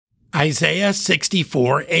Isaiah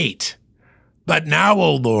 64:8. But now,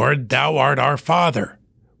 O Lord, thou art our Father.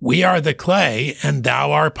 We are the clay, and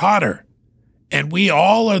thou art potter, and we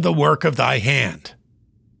all are the work of thy hand.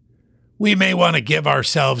 We may want to give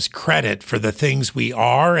ourselves credit for the things we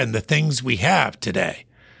are and the things we have today,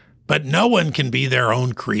 but no one can be their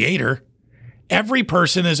own creator. Every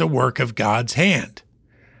person is a work of God's hand.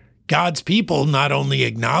 God's people not only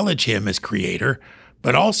acknowledge him as creator,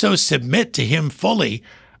 but also submit to him fully,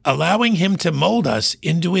 allowing him to mold us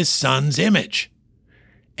into his Son's image.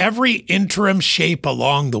 Every interim shape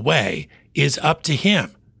along the way is up to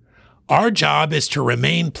him. Our job is to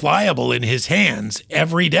remain pliable in his hands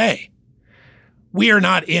every day. We are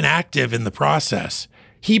not inactive in the process.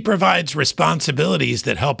 He provides responsibilities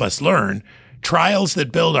that help us learn, trials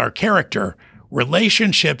that build our character,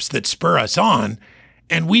 relationships that spur us on,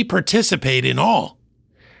 and we participate in all.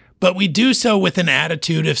 But we do so with an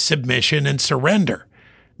attitude of submission and surrender,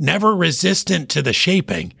 never resistant to the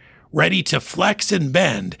shaping, ready to flex and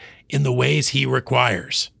bend in the ways he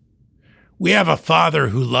requires. We have a Father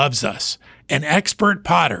who loves us, an expert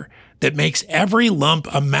potter that makes every lump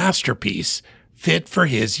a masterpiece fit for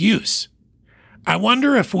his use. I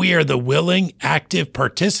wonder if we are the willing, active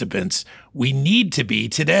participants we need to be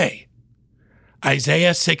today.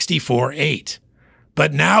 Isaiah 64:8.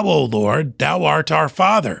 But now, O Lord, thou art our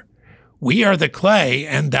Father. We are the clay,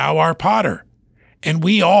 and thou art potter, and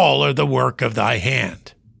we all are the work of thy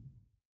hand.